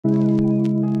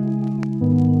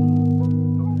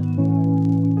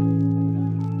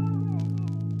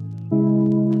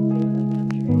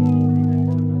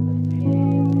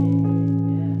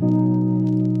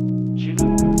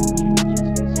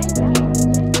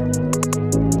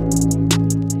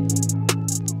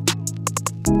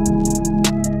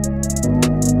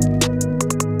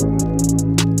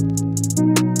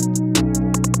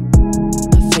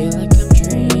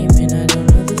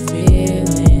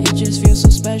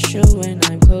special when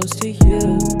I'm close to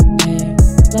you. Hey,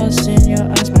 lost in your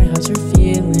eyes, my heart's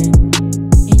revealing.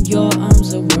 In your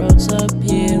arms, the world's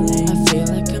appealing. I feel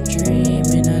like I'm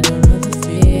dreaming, I don't know the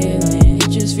feeling. It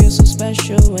just feels so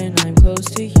special when I'm close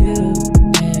to you.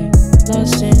 Hey,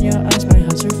 lost in your eyes, my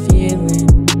heart's revealing.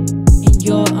 In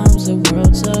your arms, the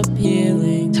world's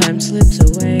appealing. Time slips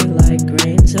away like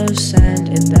grains of sand.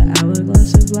 In the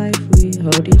hourglass of life, we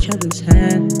hold each other's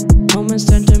hand. Moments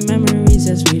turn to memories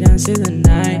as we dance through the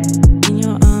night. In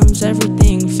your arms,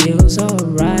 everything feels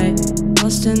alright.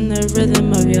 Lost in the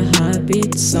rhythm of your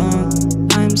heartbeat song.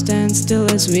 Time stands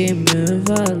still as we move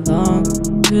along.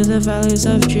 Through the valleys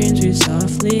of dreams we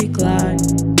softly glide.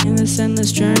 In this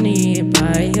endless journey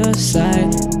by your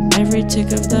side. Every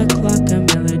tick of the clock a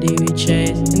melody we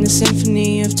chase. In the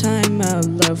symphony of time our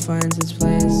love finds its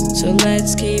place. So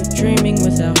let's keep dreaming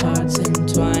with our hearts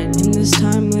entwined. In this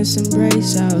timeless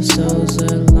embrace our souls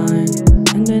align.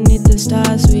 Underneath the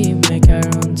stars we make our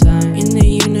own time. In the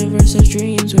universe of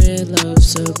dreams we're love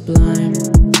sublime.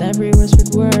 With every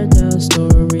whispered word our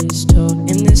stories told.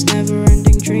 In this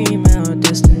never-ending dream our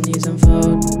destinies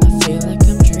unfold. I feel like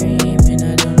I'm dreaming,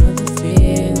 I don't know the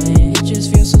feeling. It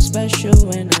just feels so special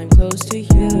when I'm close to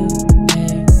you.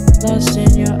 Hey, lost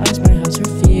in your eyes, my heart's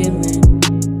revealing.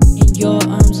 In your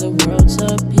arms, the world's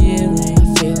appealing. I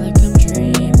feel like I'm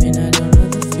dreaming, I don't know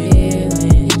the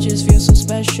feeling. It just feels so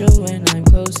special when I'm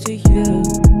close to you.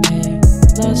 Hey,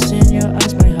 lost in your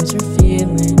eyes, my heart's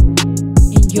revealing.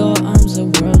 In your arms, the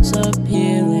world's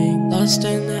appealing. Lost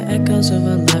in the echoes of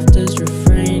our laughter's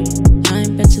refrain.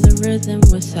 Time bent to the rhythm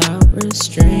without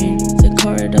restraint. The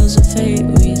corridors of fate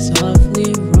we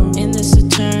softly roam. In this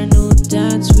eternal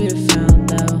dance we've found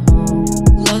our home.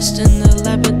 Lost in the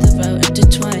labyrinth of our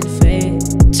intertwined fate.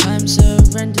 Time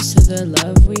surrenders to the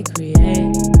love we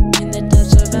create. In the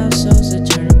depths of our souls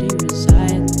eternity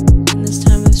resides. In this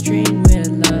timeless dream where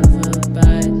love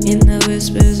abides. In the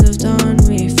whispers of dawn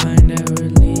we find our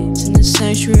release. In the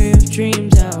sanctuary of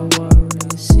dreams our worry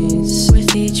cease.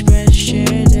 With each breath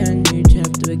shared a new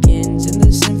chapter begins. In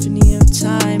the symphony of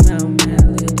time our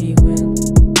melody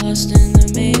wins. Lost in the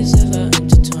maze of our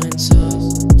intertwined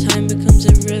souls. Time becomes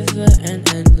a river and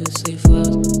endlessly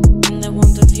flows. In the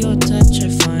warmth of your touch I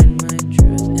find my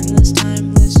truth. In this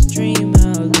timeless dream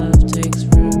our love takes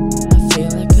root. I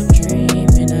feel like I'm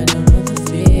dreaming, I don't know the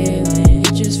feeling.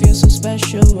 It just feels so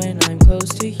special when I'm close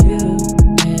to you.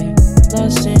 Hey,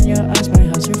 lost in your eyes, my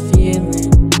heart's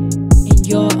revealing. In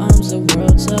your arms, the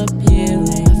world's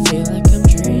appealing. I feel like I'm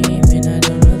dreaming, I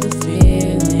don't know the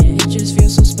feeling. It just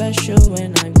feels so special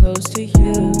when I'm close to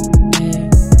you. Hey,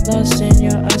 lost in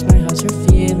your eyes, my heart's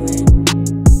revealing.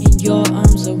 In your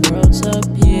arms, the world's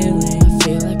appealing. I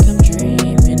feel like I'm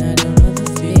dreaming, I don't know the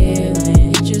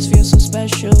feeling. It just feels so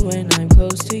special when I'm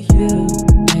close to you.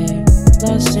 Hey,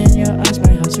 lost in your eyes,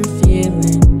 my heart's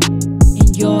revealing. In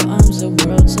your arms, the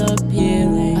world's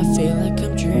appealing. I feel like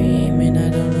I'm dreaming, I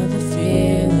don't know the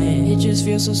feeling. It just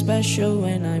feels so special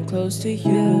when I'm close to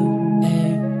you.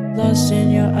 Hey, lost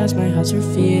in your eyes, my heart's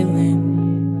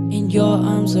revealing. In your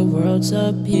arms, the world's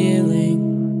appealing.